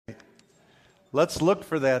Let's look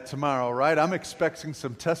for that tomorrow, right? I'm expecting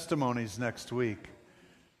some testimonies next week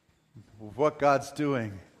of what God's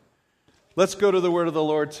doing. Let's go to the Word of the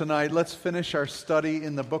Lord tonight. Let's finish our study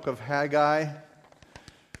in the book of Haggai.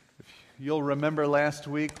 If you'll remember last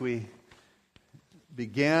week, we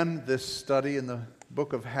began this study in the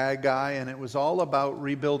book of Haggai, and it was all about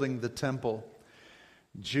rebuilding the temple.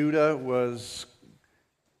 Judah was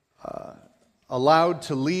allowed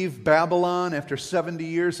to leave Babylon after 70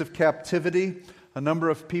 years of captivity. A number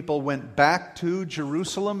of people went back to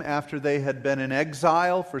Jerusalem after they had been in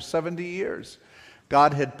exile for 70 years.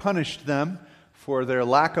 God had punished them for their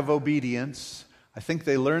lack of obedience. I think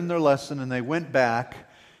they learned their lesson and they went back.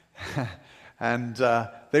 And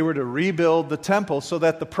they were to rebuild the temple so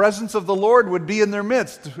that the presence of the Lord would be in their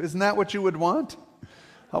midst. Isn't that what you would want?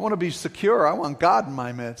 I want to be secure. I want God in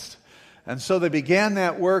my midst. And so they began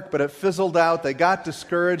that work, but it fizzled out. They got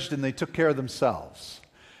discouraged and they took care of themselves.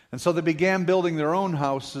 And so they began building their own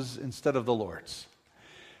houses instead of the Lord's.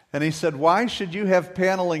 And he said, "Why should you have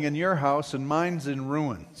paneling in your house and mine's in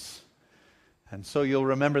ruins?" And so you'll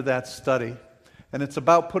remember that study. And it's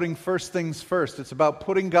about putting first things first. It's about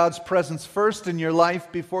putting God's presence first in your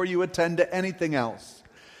life before you attend to anything else.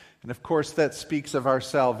 And of course, that speaks of our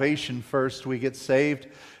salvation first. We get saved.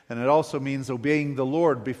 And it also means obeying the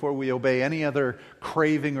Lord before we obey any other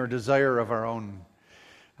craving or desire of our own.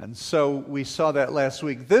 And so we saw that last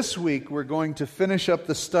week. This week, we're going to finish up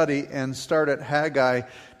the study and start at Haggai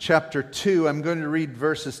chapter 2. I'm going to read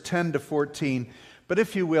verses 10 to 14. But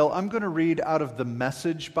if you will, I'm going to read out of the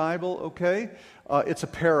Message Bible, okay? It's a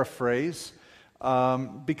paraphrase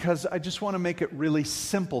because I just want to make it really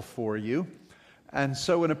simple for you. And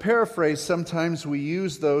so in a paraphrase, sometimes we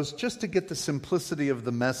use those just to get the simplicity of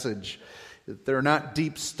the message. They're not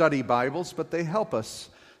deep study Bibles, but they help us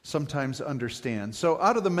sometimes understand. So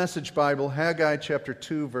out of the Message Bible, Haggai chapter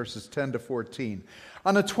 2, verses 10 to 14.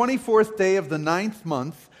 On the 24th day of the 9th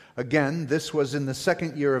month, again, this was in the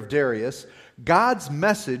 2nd year of Darius, God's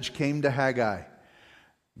message came to Haggai.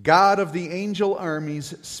 God of the angel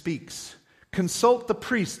armies speaks. Consult the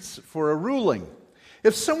priests for a ruling.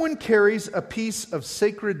 If someone carries a piece of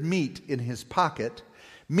sacred meat in his pocket,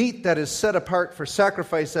 meat that is set apart for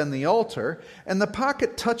sacrifice on the altar, and the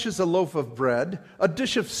pocket touches a loaf of bread, a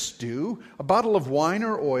dish of stew, a bottle of wine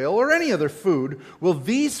or oil, or any other food, will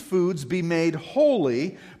these foods be made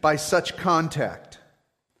holy by such contact?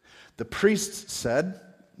 The priests said,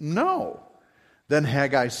 "No." Then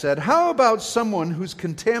Haggai said, "How about someone who's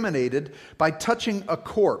contaminated by touching a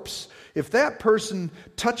corpse? If that person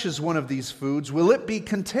touches one of these foods, will it be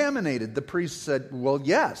contaminated?" The priest said, "Well,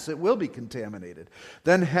 yes, it will be contaminated."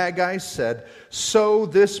 Then Haggai said, "So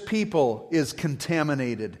this people is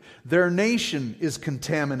contaminated. Their nation is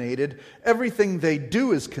contaminated. Everything they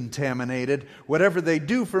do is contaminated. Whatever they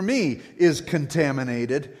do for me is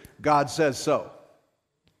contaminated. God says so."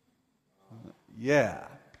 Yeah.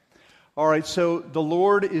 All right, so the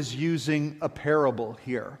Lord is using a parable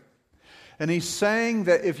here. And He's saying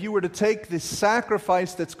that if you were to take the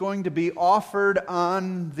sacrifice that's going to be offered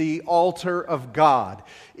on the altar of God,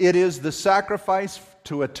 it is the sacrifice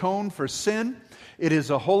to atone for sin. It is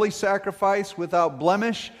a holy sacrifice without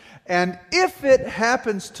blemish. And if it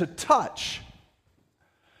happens to touch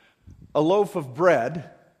a loaf of bread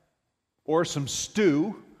or some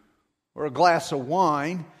stew or a glass of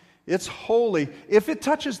wine, it's holy. If it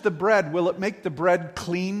touches the bread, will it make the bread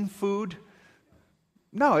clean food?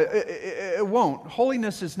 No, it won't.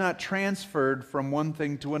 Holiness is not transferred from one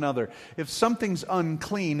thing to another. If something's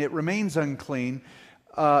unclean, it remains unclean,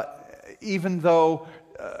 even though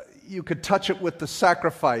you could touch it with the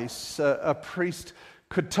sacrifice. A priest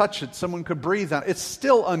could touch it. Someone could breathe on it. It's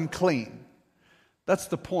still unclean. That's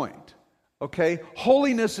the point. Okay?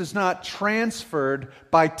 Holiness is not transferred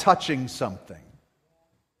by touching something.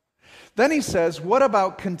 Then he says, what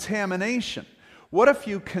about contamination? What if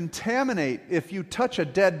you contaminate, if you touch a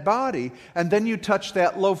dead body and then you touch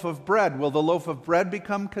that loaf of bread? Will the loaf of bread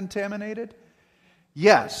become contaminated?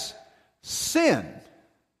 Yes. Sin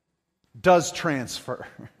does transfer.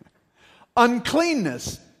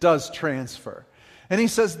 Uncleanness does transfer. And he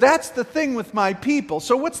says, that's the thing with my people.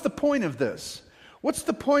 So what's the point of this? What's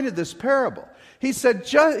the point of this parable? He said,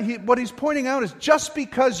 what he's pointing out is just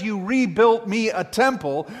because you rebuilt me a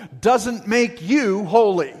temple doesn't make you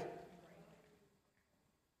holy.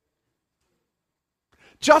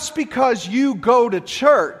 Just because you go to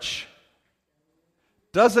church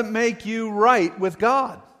doesn't make you right with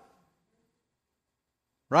God.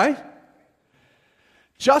 Right?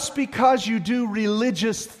 Just because you do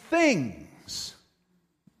religious things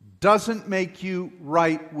doesn't make you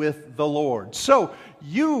right with the Lord. So,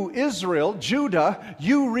 you, Israel, Judah,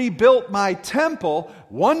 you rebuilt my temple.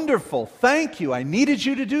 Wonderful. Thank you. I needed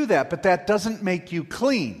you to do that, but that doesn't make you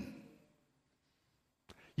clean.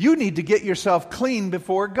 You need to get yourself clean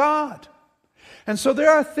before God. And so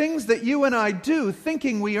there are things that you and I do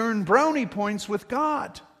thinking we earn brownie points with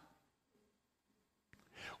God.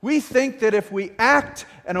 We think that if we act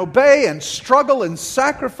and obey and struggle and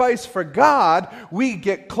sacrifice for God, we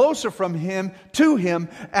get closer from Him, to Him,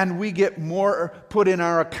 and we get more put in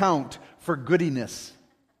our account for goodiness.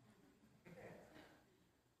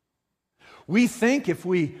 We think if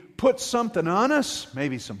we put something on us,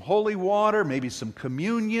 maybe some holy water, maybe some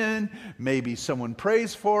communion, maybe someone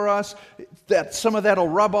prays for us, that some of that will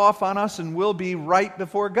rub off on us and we'll be right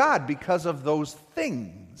before God because of those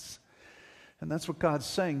things. And that's what God's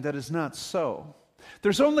saying. That is not so.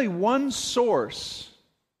 There's only one source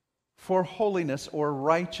for holiness or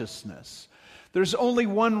righteousness. There's only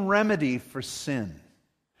one remedy for sin.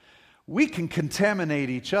 We can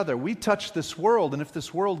contaminate each other. We touch this world, and if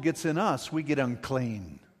this world gets in us, we get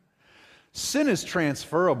unclean. Sin is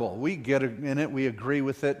transferable. We get in it, we agree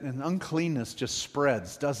with it, and uncleanness just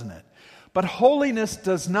spreads, doesn't it? But holiness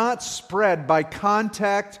does not spread by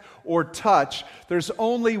contact or touch. There's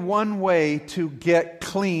only one way to get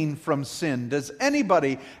clean from sin. Does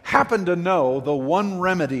anybody happen to know the one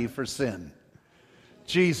remedy for sin?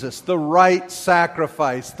 Jesus, the right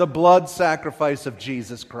sacrifice, the blood sacrifice of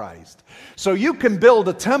Jesus Christ. So you can build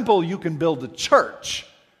a temple, you can build a church,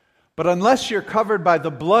 but unless you're covered by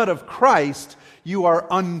the blood of Christ, you are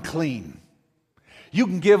unclean. You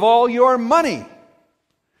can give all your money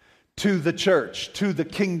to the church, to the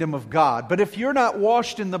kingdom of God. But if you're not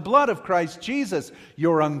washed in the blood of Christ Jesus,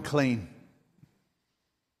 you're unclean.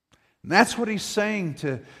 And that's what he's saying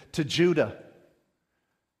to Judah.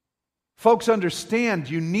 Folks, understand,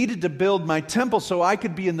 you needed to build my temple so I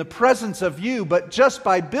could be in the presence of you, but just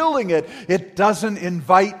by building it, it doesn't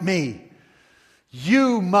invite me.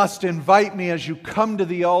 You must invite me as you come to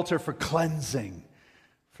the altar for cleansing,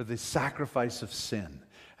 for the sacrifice of sin.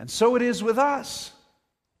 And so it is with us.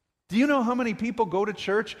 Do you know how many people go to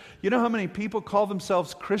church? You know how many people call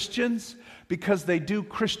themselves Christians? Because they do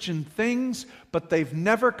Christian things, but they've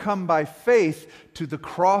never come by faith to the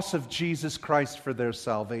cross of Jesus Christ for their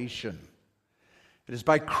salvation. It is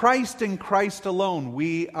by Christ and Christ alone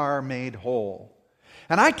we are made whole.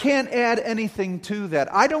 And I can't add anything to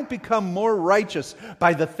that. I don't become more righteous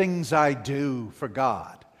by the things I do for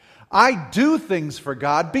God. I do things for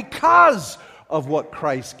God because of what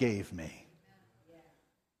Christ gave me.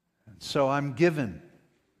 So I'm given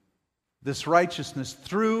this righteousness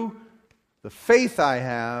through the faith I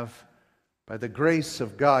have by the grace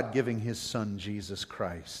of God giving His Son, Jesus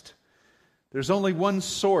Christ. There's only one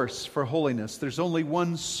source for holiness. There's only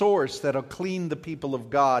one source that'll clean the people of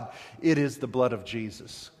God. It is the blood of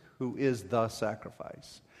Jesus, who is the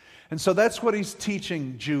sacrifice. And so that's what he's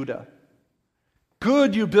teaching Judah.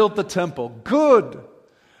 Good, you built the temple. Good.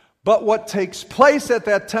 But what takes place at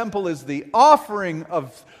that temple is the offering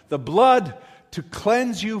of the blood to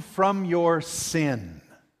cleanse you from your sin.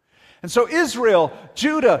 And so Israel,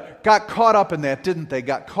 Judah, got caught up in that, didn't they?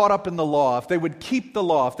 Got caught up in the law. If they would keep the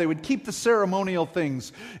law, if they would keep the ceremonial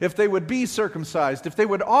things, if they would be circumcised, if they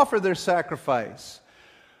would offer their sacrifice.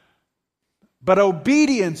 But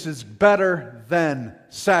obedience is better than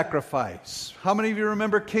sacrifice. How many of you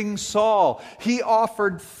remember King Saul? He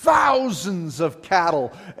offered thousands of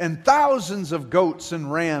cattle and thousands of goats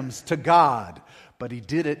and rams to God, but he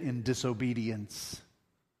did it in disobedience.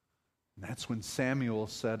 And that's when Samuel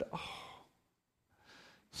said, "Oh,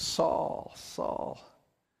 Saul, Saul,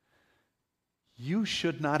 you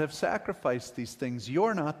should not have sacrificed these things.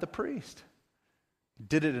 You're not the priest." He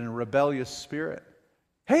did it in a rebellious spirit.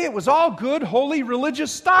 Hey, it was all good, holy,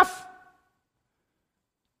 religious stuff,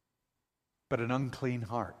 but an unclean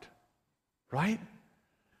heart, right?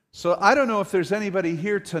 So I don't know if there's anybody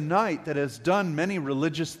here tonight that has done many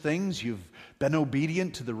religious things. You've been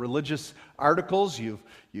obedient to the religious articles. You've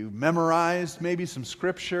memorized maybe some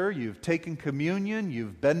scripture. You've taken communion.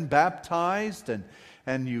 You've been baptized,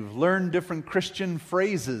 and you've learned different Christian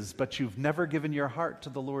phrases, but you've never given your heart to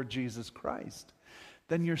the Lord Jesus Christ.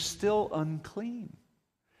 Then you're still unclean.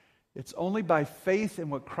 It's only by faith in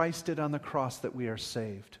what Christ did on the cross that we are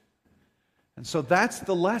saved. And so that's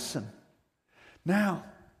the lesson. Now,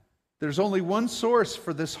 there's only one source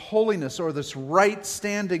for this holiness or this right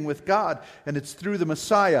standing with God, and it's through the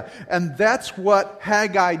Messiah. And that's what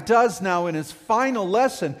Haggai does now in his final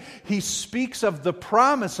lesson. He speaks of the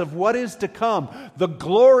promise of what is to come, the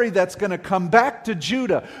glory that's going to come back to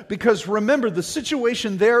Judah. Because remember, the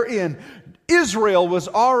situation they're in, Israel was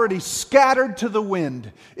already scattered to the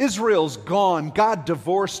wind. Israel's gone. God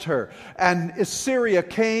divorced her. And Assyria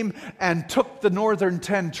came and took the northern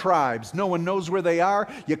 10 tribes. No one knows where they are.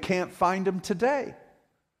 You can't find them today.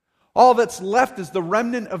 All that's left is the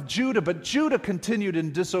remnant of Judah. But Judah continued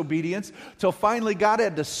in disobedience till finally God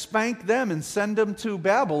had to spank them and send them to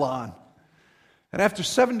Babylon. And after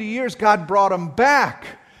 70 years, God brought them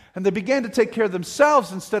back. And they began to take care of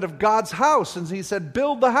themselves instead of God's house. And He said,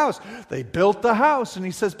 build the house. They built the house. And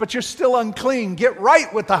He says, but you're still unclean. Get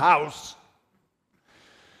right with the house.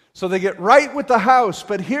 So they get right with the house.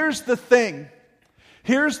 But here's the thing.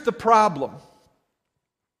 Here's the problem.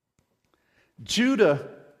 Judah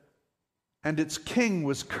and its king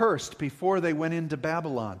was cursed before they went into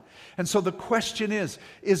Babylon. And so the question is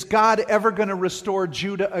God ever going to restore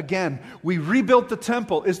Judah again? We rebuilt the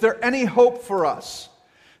temple. Is there any hope for us?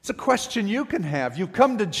 It's a question you can have. You've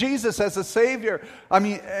come to Jesus as a Savior.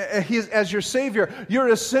 As your Savior. You're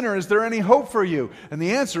a sinner. Is there any hope for you? And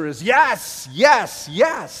the answer is yes, yes,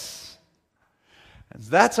 yes. And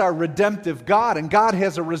that's our redemptive God. And God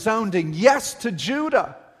has a resounding yes to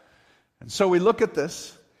Judah. And so we look at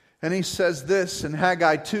this. And He says this in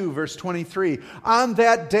Haggai 2, verse 23. On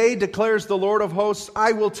that day, declares the Lord of hosts,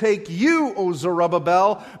 I will take you, O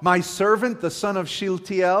Zerubbabel, my servant, the son of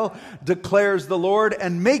Shealtiel, declares the Lord,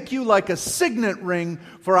 and make you like a signet ring,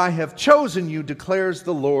 for I have chosen you, declares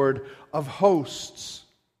the Lord of hosts.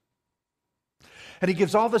 And He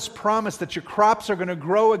gives all this promise that your crops are going to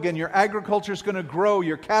grow again, your agriculture is going to grow,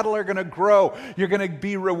 your cattle are going to grow, you're going to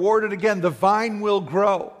be rewarded again, the vine will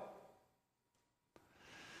grow.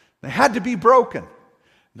 They had to be broken. And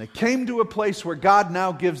they came to a place where God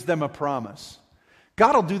now gives them a promise.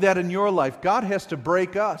 God will do that in your life. God has to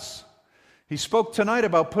break us. He spoke tonight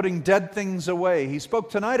about putting dead things away. He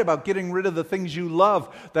spoke tonight about getting rid of the things you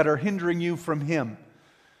love that are hindering you from Him.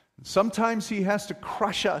 And sometimes He has to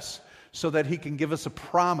crush us so that He can give us a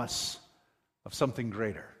promise of something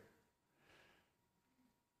greater.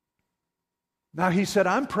 Now He said,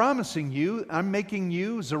 I'm promising you, I'm making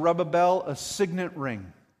you, Zerubbabel, a signet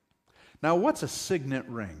ring. Now, what's a signet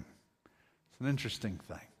ring? It's an interesting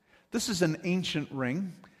thing. This is an ancient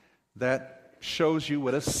ring that shows you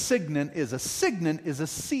what a signet is. A signet is a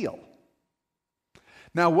seal.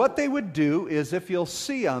 Now, what they would do is, if you'll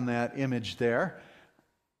see on that image there,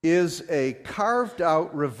 is a carved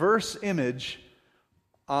out reverse image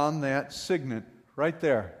on that signet right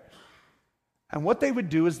there. And what they would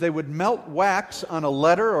do is they would melt wax on a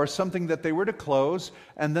letter or something that they were to close,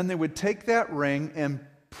 and then they would take that ring and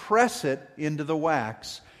press it into the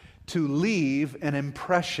wax to leave an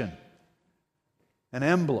impression, an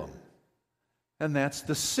emblem. And that's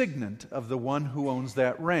the signet of the one who owns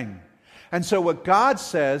that ring. And so what God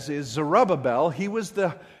says is Zerubbabel, he was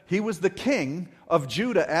the king of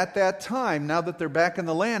Judah at that time, now that they're back in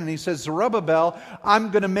the land. And He says, Zerubbabel,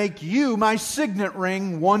 I'm going to make you my signet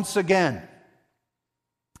ring once again.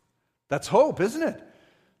 That's hope, isn't it?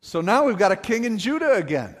 So now we've got a king in Judah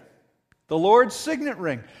again. The Lord's signet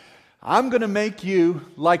ring. I'm going to make you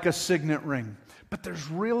like a signet ring. But there's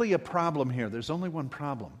really a problem here. There's only one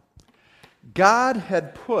problem. God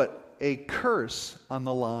had put a curse on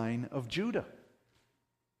the line of Judah.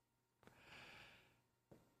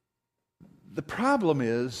 The problem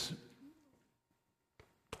is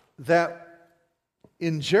that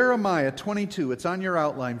in Jeremiah 22, it's on your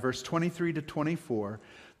outline, verse 23 to 24,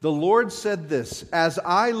 the Lord said this, As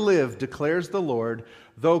I live, declares the Lord,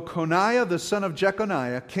 though Coniah the son of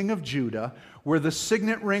Jeconiah, king of Judah, were the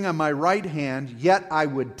signet ring on my right hand, yet I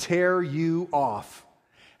would tear you off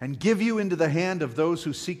and give you into the hand of those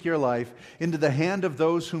who seek your life, into the hand of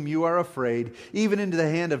those whom you are afraid, even into the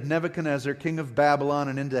hand of Nebuchadnezzar, king of Babylon,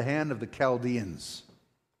 and into the hand of the Chaldeans.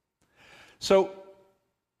 So,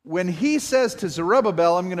 when He says to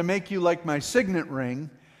Zerubbabel, I'm going to make you like my signet ring,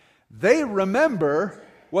 they remember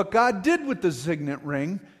what God did with the signet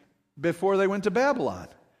ring before they went to Babylon.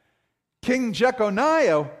 King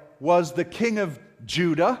Jeconiah was the king of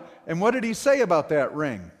Judah, and what did he say about that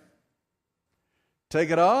ring?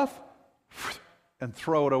 Take it off and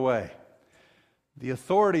throw it away. The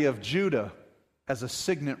authority of Judah as a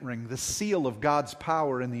signet ring, the seal of God's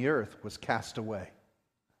power in the earth, was cast away.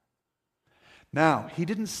 Now, he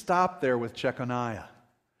didn't stop there with Jeconiah.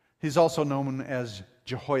 He's also known as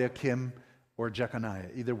Jehoiakim or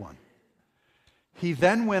Jeconiah, either one. He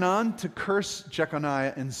then went on to curse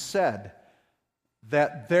Jeconiah and said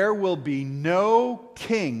that there will be no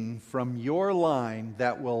king from your line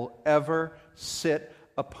that will ever sit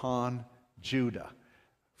upon Judah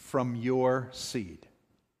from your seed.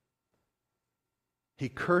 He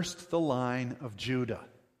cursed the line of Judah.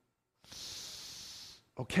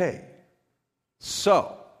 Okay,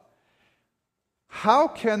 So, how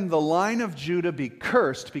can the line of Judah be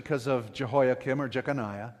cursed because of Jehoiakim or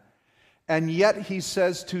Jeconiah, and yet he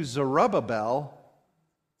says to Zerubbabel,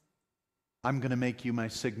 I'm going to make you my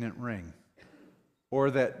signet ring? Or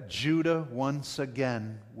that Judah once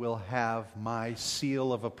again will have my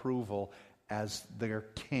seal of approval as their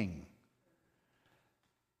king.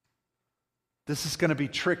 This is going to be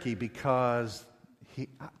tricky because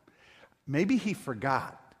maybe he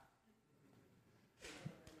forgot.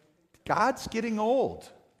 God's getting old.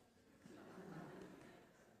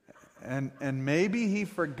 And maybe he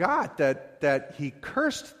forgot that he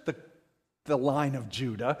cursed the line of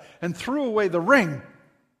Judah and threw away the ring.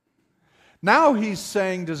 Now he's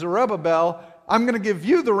saying to Zerubbabel, I'm going to give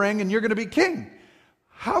you the ring and you're going to be king.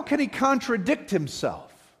 How can he contradict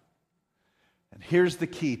himself? And here's the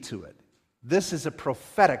key to it. This is a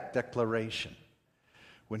prophetic declaration.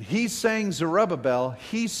 When he's saying Zerubbabel,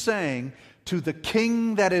 he's saying to the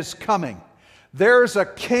king that is coming. There's a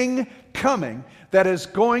king coming that is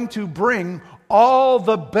going to bring all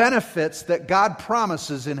the benefits that God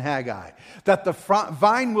promises in Haggai. That the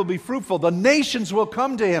vine will be fruitful. The nations will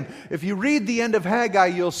come to him. If you read the end of Haggai,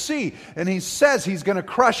 you'll see. And he says he's going to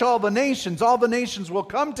crush all the nations. All the nations will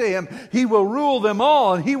come to him. He will rule them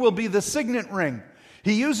all, and he will be the signet ring.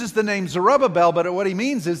 He uses the name Zerubbabel, but what he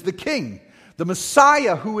means is the king. The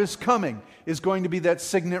Messiah who is coming is going to be that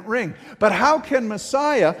signet ring. But how can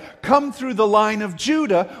Messiah come through the line of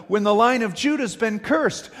Judah when the line of Judah has been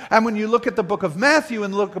cursed? And when you look at the book of Matthew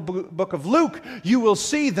and look at the book of Luke, you will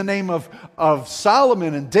see the name of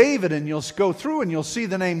Solomon and David, and you'll go through and you'll see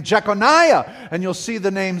the name Jeconiah, and you'll see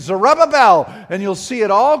the name Zerubbabel, and you'll see it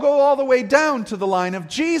all go all the way down to the line of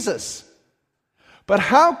Jesus. But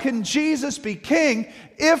how can Jesus be king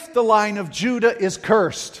if the line of Judah is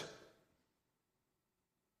cursed?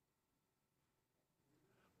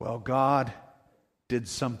 Well, God did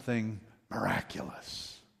something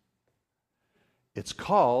miraculous. It's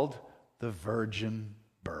called the virgin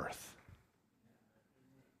birth.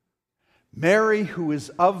 Mary, who is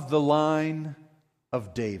of the line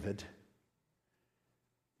of David,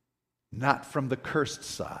 not from the cursed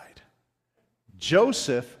side.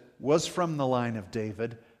 Joseph was from the line of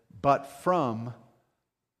David, but from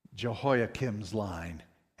Jehoiakim's line,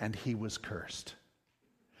 and he was cursed.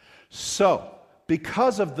 So,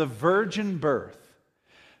 because of the virgin birth,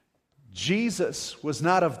 Jesus was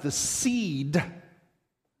not of the seed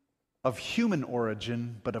of human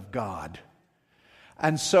origin, but of God.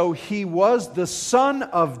 And so he was the son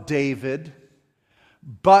of David,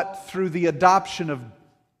 but through the adoption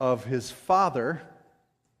of his father,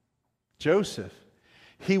 Joseph,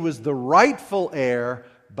 he was the rightful heir,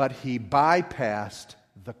 but he bypassed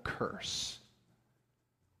the curse.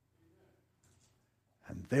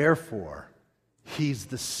 And therefore, he's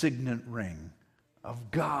the signet ring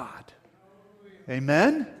of God.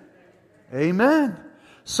 Amen? Amen.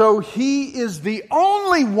 So he is the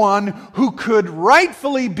only one who could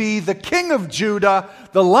rightfully be the king of Judah,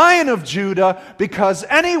 the Lion of Judah, because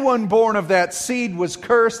anyone born of that seed was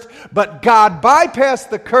cursed, but God bypassed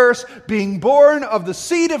the curse, being born of the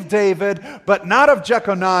seed of David, but not of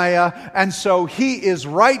Jeconiah, and so he is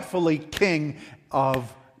rightfully king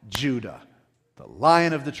of Judah, the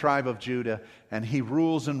Lion of the tribe of Judah, and he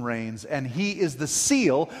rules and reigns, and he is the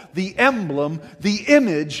seal, the emblem, the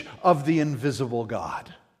image of the invisible God.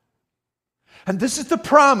 And this is the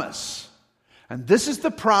promise. And this is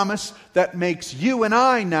the promise that makes you and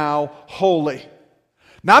I now holy.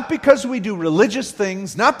 Not because we do religious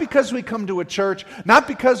things, not because we come to a church, not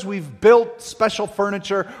because we've built special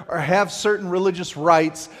furniture or have certain religious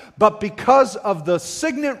rites, but because of the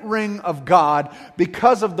signet ring of God,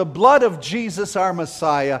 because of the blood of Jesus our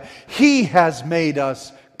Messiah, He has made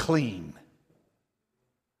us clean.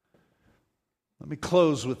 Let me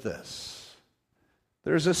close with this.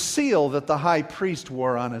 There's a seal that the high priest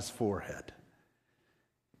wore on his forehead.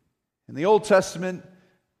 In the Old Testament,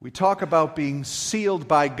 we talk about being sealed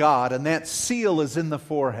by God, and that seal is in the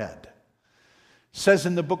forehead. It says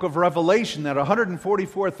in the book of Revelation that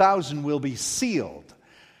 144,000 will be sealed,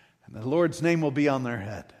 and the Lord's name will be on their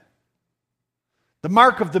head. The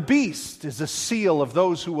mark of the beast is a seal of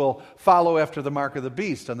those who will follow after the mark of the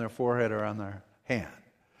beast on their forehead or on their hand.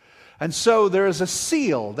 And so there is a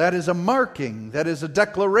seal, that is a marking, that is a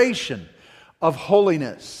declaration of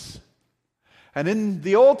holiness. And in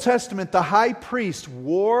the Old Testament, the high priest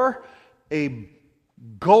wore a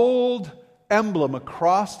gold emblem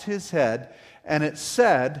across his head, and it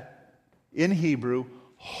said, in Hebrew,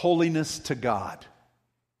 holiness to God.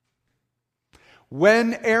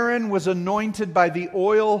 When Aaron was anointed by the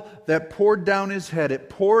oil that poured down his head, it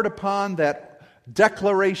poured upon that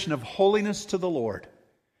declaration of holiness to the Lord.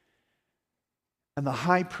 And the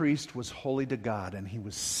high priest was holy to God, and he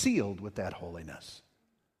was sealed with that holiness.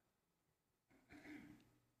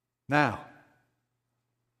 Now,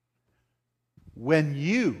 when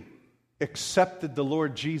you accepted the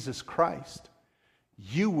Lord Jesus Christ,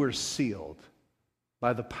 you were sealed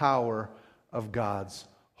by the power of God's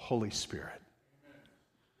Holy Spirit.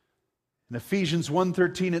 In Ephesians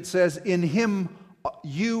 1:13 it says, "In him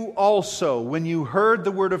you also, when you heard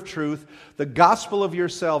the word of truth, the gospel of your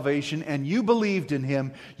salvation, and you believed in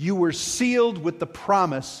him, you were sealed with the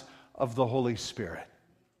promise of the Holy Spirit."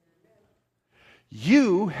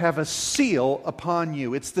 You have a seal upon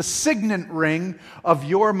you. It's the signet ring of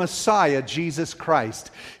your Messiah, Jesus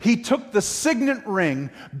Christ. He took the signet ring,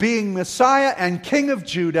 being Messiah and King of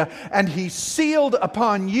Judah, and he sealed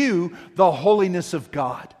upon you the holiness of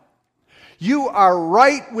God. You are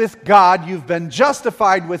right with God. You've been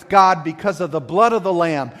justified with God because of the blood of the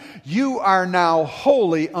Lamb. You are now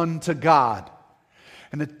holy unto God.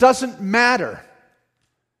 And it doesn't matter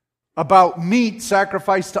about meat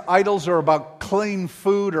sacrificed to idols, or about clean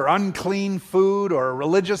food or unclean food, or a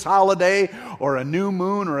religious holiday or a new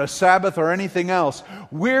moon or a Sabbath or anything else.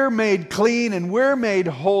 We're made clean and we're made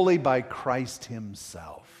holy by Christ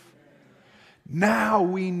himself. Now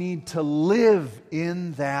we need to live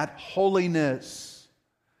in that holiness.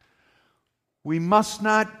 We must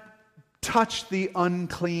not touch the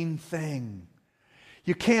unclean thing.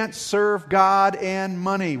 You can't serve God and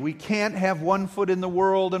money. We can't have one foot in the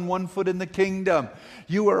world and one foot in the kingdom.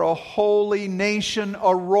 You are a holy nation,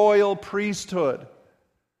 a royal priesthood.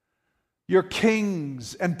 You're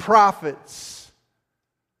kings and prophets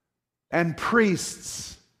and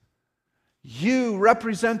priests. You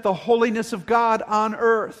represent the holiness of God on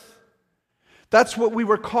earth. That's what we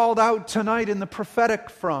were called out tonight in the prophetic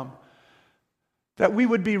from. That we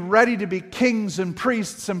would be ready to be kings and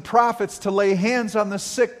priests and prophets, to lay hands on the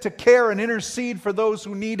sick, to care and intercede for those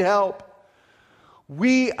who need help.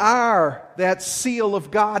 We are that seal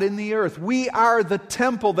of God in the earth. We are the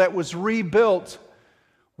temple that was rebuilt.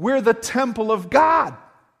 We're the temple of God.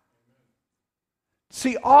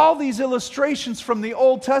 See, all these illustrations from the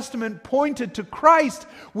Old Testament pointed to Christ,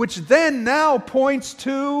 which then now points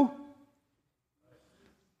to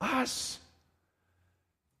us.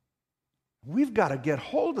 We've got to get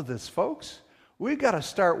hold of this, folks. We've got to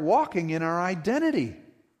start walking in our identity.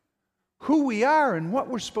 Who we are and what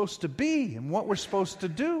we're supposed to be and what we're supposed to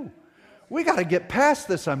do. We got to get past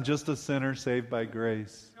this, I'm just a sinner saved by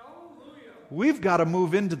grace. We've got to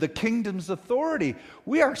move into the kingdom's authority.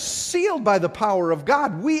 We are sealed by the power of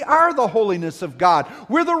God. We are the holiness of God.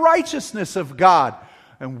 We're the righteousness of God.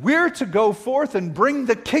 And we're to go forth and bring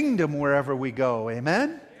the kingdom wherever we go.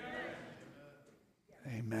 Amen?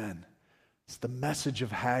 Amen. It's the message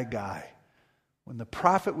of Haggai. When the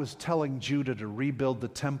prophet was telling Judah to rebuild the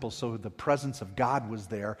temple so the presence of God was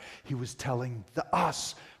there, he was telling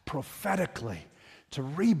us prophetically to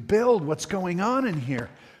rebuild what's going on in here.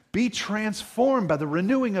 Be transformed by the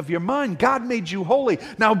renewing of your mind. God made you holy.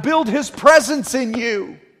 Now build his presence in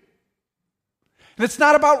you. And it's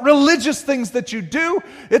not about religious things that you do.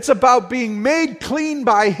 It's about being made clean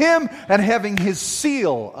by him and having his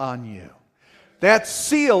seal on you. That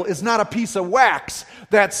seal is not a piece of wax.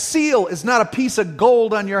 That seal is not a piece of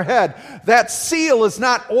gold on your head. That seal is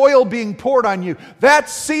not oil being poured on you. That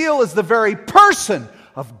seal is the very person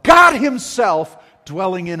of God himself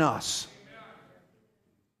dwelling in us.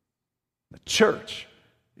 The church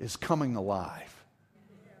is coming alive.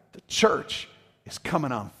 The church is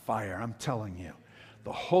coming on fire, I'm telling you.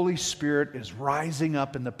 The Holy Spirit is rising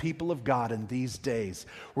up in the people of God in these days.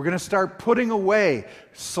 We're going to start putting away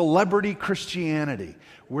celebrity Christianity.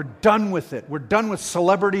 We're done with it. We're done with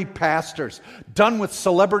celebrity pastors, done with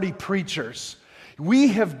celebrity preachers. We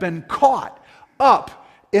have been caught up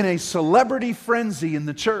in a celebrity frenzy in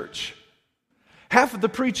the church. Half of the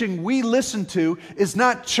preaching we listen to is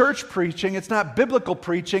not church preaching. It's not biblical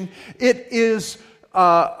preaching. It is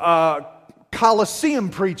Colosseum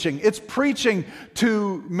preaching. It's preaching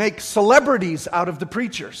to make celebrities out of the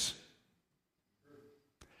preachers,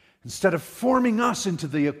 instead of forming us into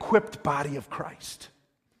the equipped body of Christ.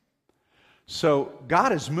 So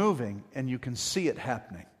God is moving, and you can see it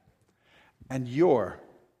happening. And you're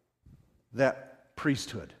that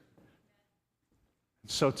priesthood.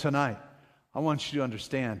 So tonight, I want you to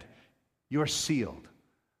understand, you're sealed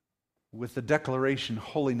with the declaration,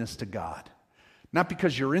 holiness to God. Not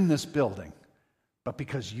because you're in this building, but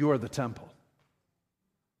because you're the temple.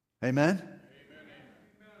 Amen? Amen?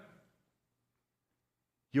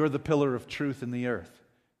 You're the pillar of truth in the earth.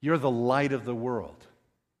 You're the light of the world.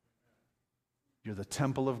 You're the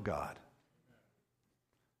temple of God.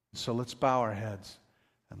 So let's bow our heads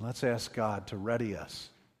and let's ask God to ready us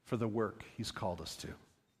for the work He's called us to.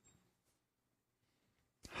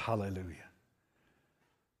 Hallelujah.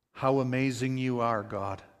 How amazing you are,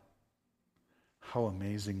 God. How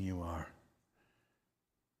amazing you are.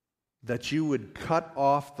 That you would cut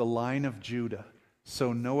off the line of Judah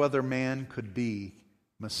so no other man could be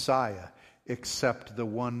Messiah except the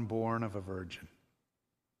one born of a virgin.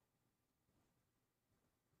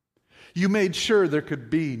 You made sure there could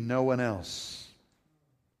be no one else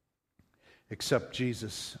except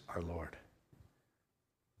Jesus our Lord.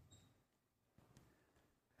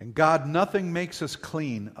 And God, nothing makes us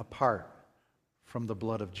clean apart from the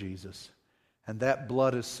blood of Jesus. And that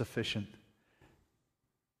blood is sufficient.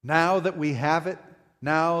 Now that we have it,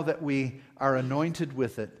 now that we are anointed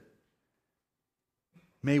with it,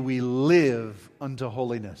 may we live unto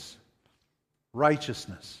holiness,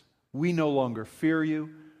 righteousness. We no longer fear you,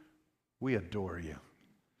 we adore you.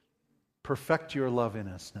 Perfect your love in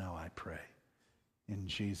us now, I pray. In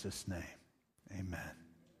Jesus' name, amen.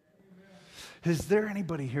 Is there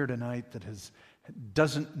anybody here tonight that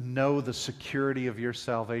doesn't know the security of your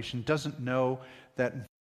salvation, doesn't know that in